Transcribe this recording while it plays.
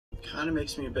Kind of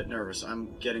makes me a bit nervous. I'm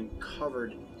getting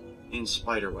covered in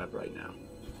spider web right now.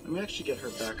 Let me actually get her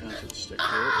back onto the stick.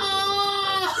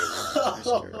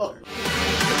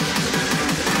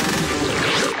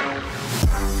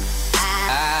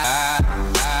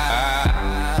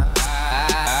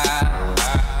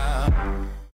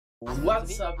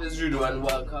 What's up, it's Rudo and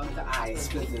welcome to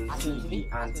iSplitting TV,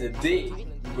 and today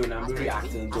we're gonna be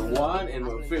reacting to one of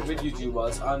my favorite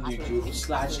YouTubers on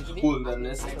YouTube /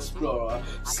 Wilderness Explorer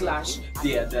 /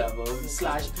 Daredevil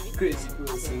 / Crazy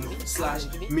Person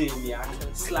 / Maniac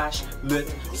 /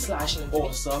 Lit /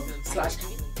 Awesome /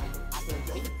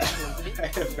 I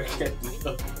forget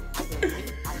now.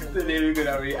 Today we're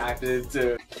gonna react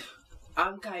to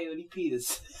I'm Coyote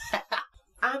Peterson.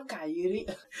 I'm Coyote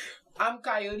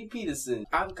Peterson.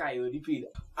 I'm Coyote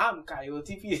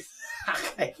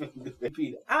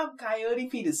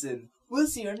Peterson. We'll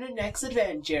see you in the next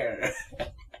adventure.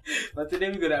 But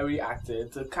today we're gonna react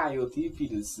to Coyote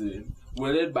Peterson,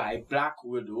 wielded by Black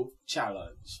Widow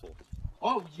Challenge.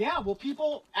 Oh yeah, well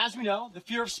people, as we know, the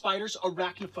fear of spiders,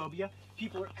 arachnophobia,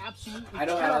 people are absolutely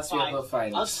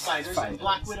terrified of spiders, and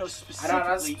Black Widow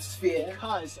specifically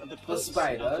because of the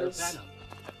potency of their venom.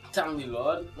 Tell me,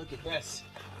 Lord. Look at this.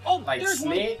 Oh, like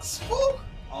snakes? Oh.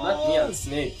 Not me on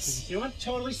snakes. You know what?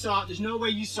 Totally saw it. There's no way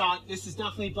you saw it. This is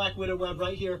definitely Black Widow web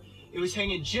right here. It was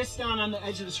hanging just down on the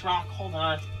edge of this rock. Hold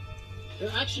on.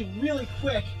 They're actually really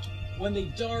quick when they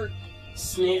dart.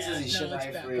 Snakes is shit let's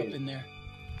back afraid. up in there.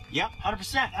 Yep,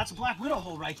 100%. That's a Black Widow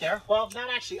hole right there. Well,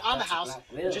 not actually on the house,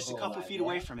 just a couple feet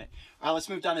away from it. All right, let's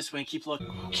move down this way and keep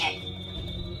looking. Okay.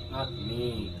 Not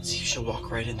me. Let's see if she'll walk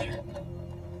right in there.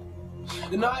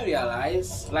 You know, I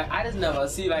realize, like, I just never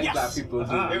see, like, Black people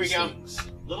do There we go. things.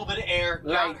 A little bit of air,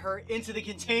 got her into the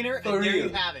container, and there you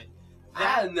have it.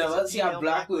 I never see a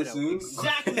Black person.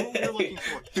 Exactly what we were looking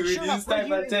for. Doing Sure these enough, right type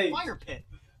here of in the things. fire pit.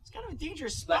 It's kind of a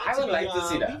dangerous spot I would to like be, to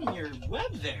see that. leaving your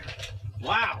web there.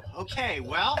 Wow. Okay,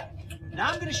 well, now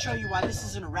I'm going to show you why this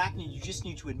is an arachnid you just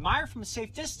need to admire from a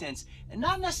safe distance and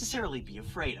not necessarily be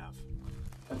afraid of.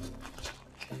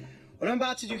 What I'm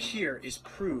about to do here is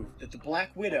prove that the Black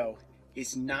Widow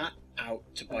is not out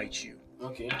to bite you.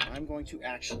 Okay. I'm going to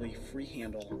actually free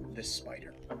handle this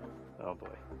spider. Oh boy.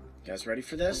 You guys ready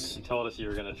for this? You told us you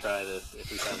were going to try this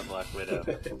if we found a Black Widow.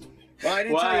 Well, I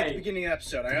didn't tell you at the beginning of the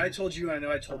episode. I told you, I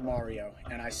know I told Mario,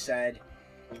 and I said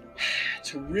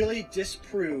to really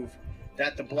disprove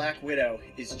that the Black Widow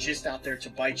is just out there to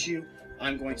bite you,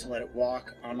 I'm going to let it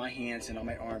walk on my hands and on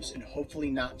my arms and hopefully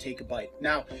not take a bite.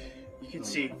 Now, you can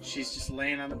see she's just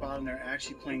laying on the bottom there,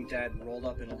 actually playing dead, rolled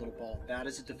up in a little ball. That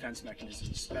is a defense mechanism,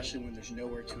 especially when there's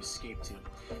nowhere to escape to.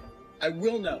 I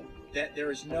will note that there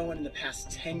is no one in the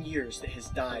past 10 years that has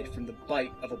died from the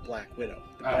bite of a Black Widow.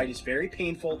 The bite is very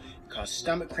painful, it causes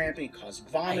stomach cramping, it causes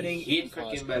vomiting, it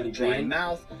causes dry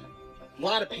mouth. A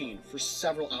lot of pain for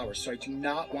several hours, so I do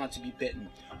not want to be bitten.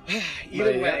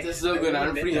 Either way, I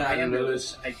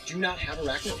do not have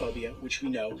arachnophobia, which we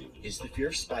know is the fear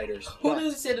of spiders. Who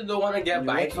does say they don't want to get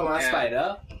bite from a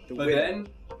spider, but then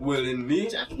willingly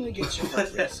definitely gets your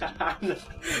heart racing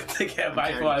to get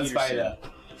bite from a spider?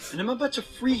 And I'm about to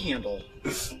free handle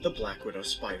the Black Widow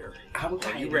spider.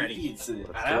 Are you ready?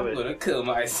 I'm gonna kill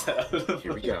myself.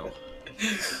 Here we go.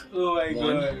 Oh my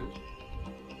god.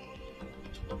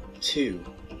 2,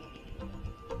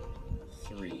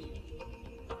 3.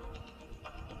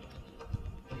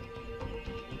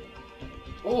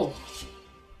 Oh.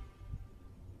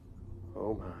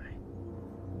 Oh my.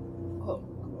 Oh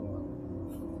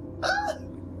god. Ah!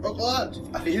 Oh god.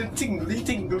 I feel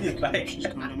tingly like.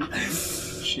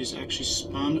 She's actually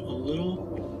spun a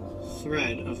little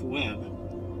thread of web.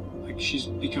 Like she's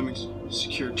becoming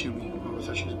secure to me. Oh, I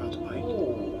thought she was about to bite.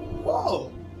 Oh.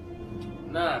 Whoa.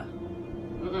 Nah.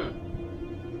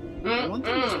 One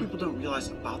thing most people don't realize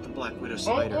about the Black Widow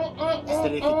spider is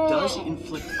that if it does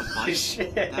inflict a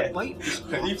bite, that bite is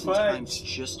oftentimes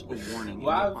just a warning, and they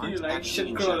aren't actually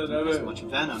injecting as much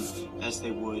venom as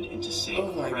they would into, say,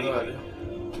 a predator.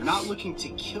 They're not looking to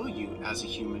kill you as a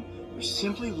human, they're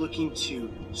simply looking to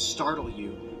startle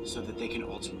you so that they can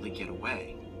ultimately get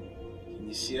away. Can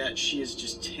you see that? She is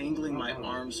just tangling my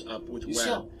arms up with web. You see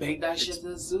how big that shit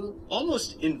is, dude?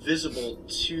 Almost invisible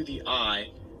to the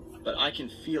eye, but I can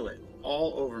feel it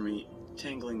all over me,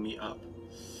 tangling me up.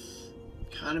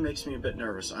 Kind of makes me a bit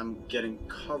nervous. I'm getting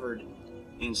covered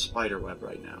in spider web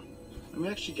right now. Let me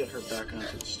actually get her back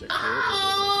onto the stick.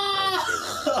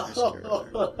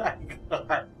 Oh my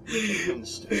god.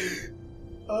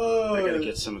 Oh, I gotta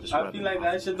get some of this web. I feel like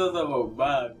that shit doesn't go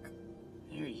back.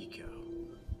 There you go.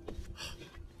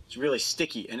 It's really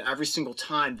sticky, and every single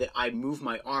time that I move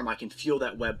my arm, I can feel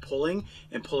that web pulling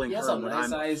and pulling her. And what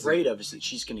I'm afraid of is that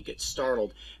she's going to get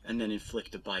startled and then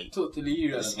inflict a bite. Totally.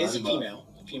 This is a female.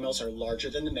 Females are larger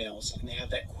than the males, and they have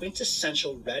that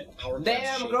quintessential red hourglass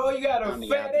Damn, shape girl, you got a on the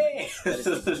fatty. That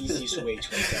is the easiest way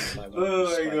to identify one of Oh these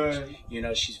my spiders. God. You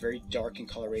know, she's very dark in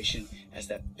coloration, has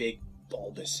that big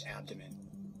bulbous abdomen.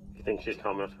 You think she's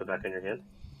calm enough to put back on your hand?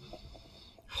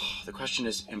 The question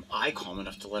is, am I calm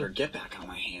enough to let her get back on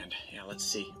my hand? Yeah, let's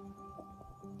see.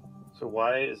 So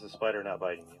why is the spider not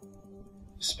biting you?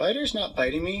 The spider's not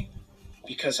biting me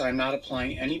because I'm not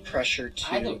applying any pressure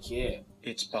to I don't care.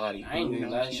 its body. I ain't You doing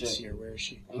know, that I can't shit. see her. Where is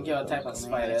she? I don't care what type of Going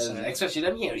spider it is, around that side. especially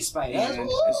them hairy spiders. And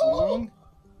as long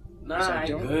Nah, as I I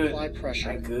don't good. apply pressure,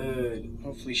 I good.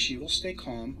 hopefully she will stay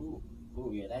calm,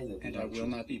 Oh yeah, that is a and I will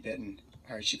not be bitten.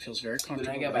 All right, she feels very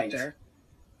comfortable get right bites? there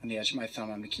on the edge of my thumb.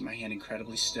 I'm going to keep my hand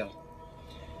incredibly still.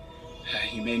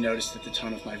 You may notice that the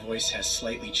tone of my voice has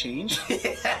slightly changed.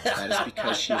 That is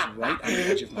because she is right on the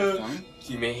edge of my thumb.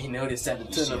 You may notice that the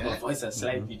You see tone of my that? voice has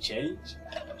slightly changed.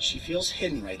 She feels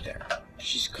hidden right there.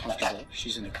 She's comfortable.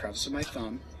 She's in the crevice of my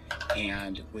thumb.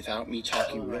 And without me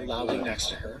talking real loudly next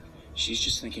to her, she's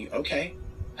just thinking, okay,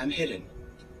 I'm hidden.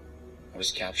 I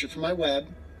was captured from my web.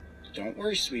 Don't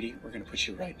worry, sweetie. We're going to put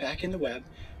you right back in the web.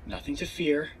 Nothing to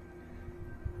fear.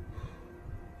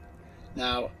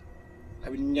 Now, I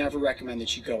would never recommend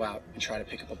that you go out and try to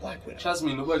pick up a black widow. Trust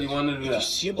me, nobody wanted to do If you that.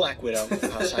 see a black widow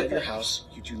outside of your house,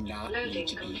 you do not need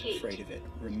to be afraid of it.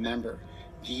 Remember,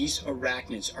 these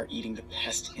arachnids are eating the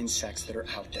pest insects that are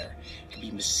out there. It could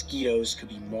be mosquitoes, could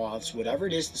be moths, whatever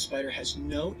it is, the spider has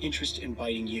no interest in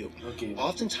biting you. Okay.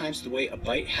 Oftentimes, the way a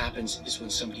bite happens is when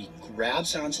somebody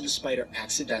grabs onto the spider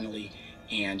accidentally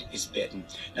and is bitten.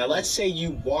 Now, let's say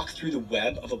you walk through the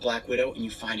web of a black widow and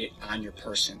you find it on your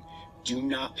person. Do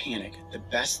not panic. The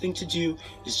best thing to do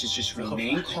is to just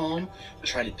remain calm,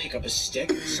 try to pick up a stick,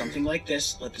 something like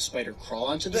this, let the spider crawl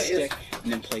onto the stick,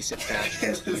 and then place it back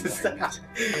into the environment.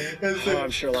 Oh, I'm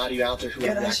sure a lot of you out there who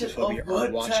have arachnophobia are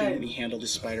watching me handle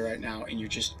this spider right now, and you're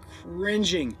just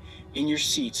cringing in your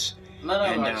seats. And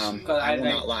I will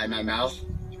not lie, my mouth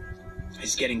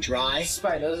is getting dry,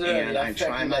 Spiders are and I'm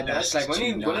trying my best like,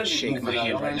 to not shake my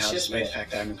hand right now, shit, despite the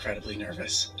fact that I'm incredibly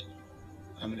nervous.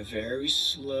 I'm going to very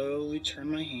slowly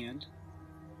turn my hand.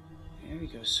 There we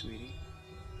go, sweetie.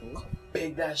 Oh,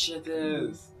 big that shit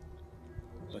is.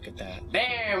 look at that.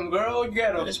 Damn, girl, you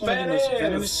got a That is one of the most fetish.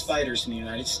 venomous spiders in the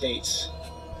United States.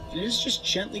 And it is just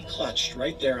gently clutched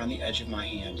right there on the edge of my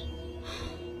hand.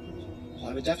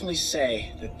 Well, I would definitely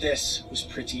say that this was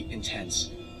pretty intense.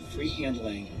 Free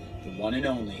handling the one and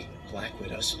only Black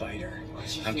Widow spider.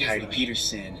 I'm Coyote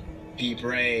Peterson. Be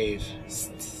brave.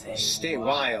 Stay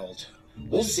wild.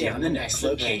 We'll see you on the next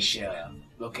location.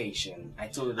 Location. I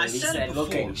told I you, he said it said before,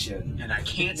 location. and I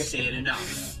can't say it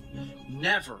enough.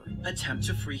 Never attempt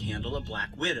to free handle a black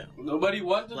widow. Nobody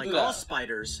wanted to Like do all that.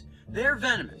 spiders, they're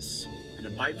venomous, and a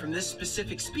bite from this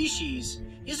specific species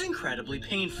is incredibly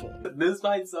painful. This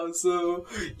might sound so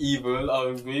evil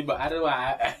of me, but I don't know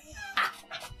why.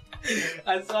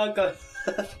 I saw a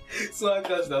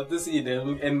custom to see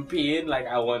them in pain, like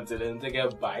I wanted them to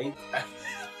get bite.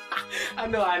 I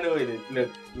know it is.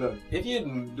 Look. If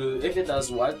you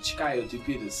does watch Coyote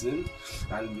Peterson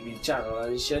and the channel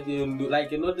and shit, you know, like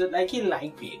he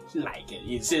like pain. He like it.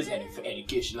 He says for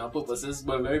educational purposes,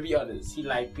 but let me be honest, he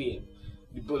like pain.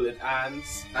 The bullet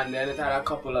ants, and then it had a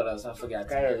couple others. I forget. I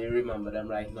can't really remember them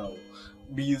right now.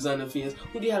 Bees on the face.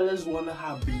 Who the hell does want to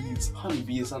have bees,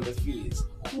 honeybees on the face?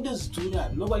 Who does do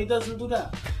that? Nobody doesn't do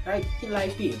that. Right? He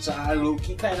like pain. So I look,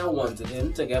 he kind of wanted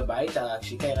him to get bite. I'm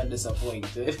actually kind of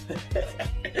disappointed.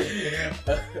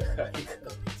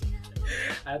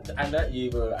 I'm not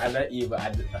evil.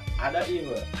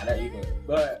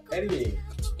 But anyway,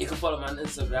 you can follow me on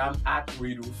Instagram at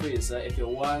Fraser if you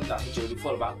want. That picture will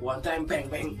follow back one time. Bang,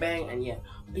 bang, bang. And yeah,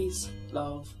 peace,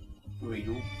 love,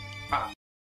 Redo.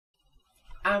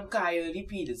 I'm Coyote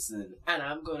Peterson, and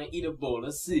I'm gonna eat a bowl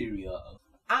of cereal.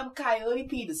 I'm Coyote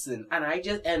Peterson, and I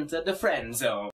just entered the friend zone.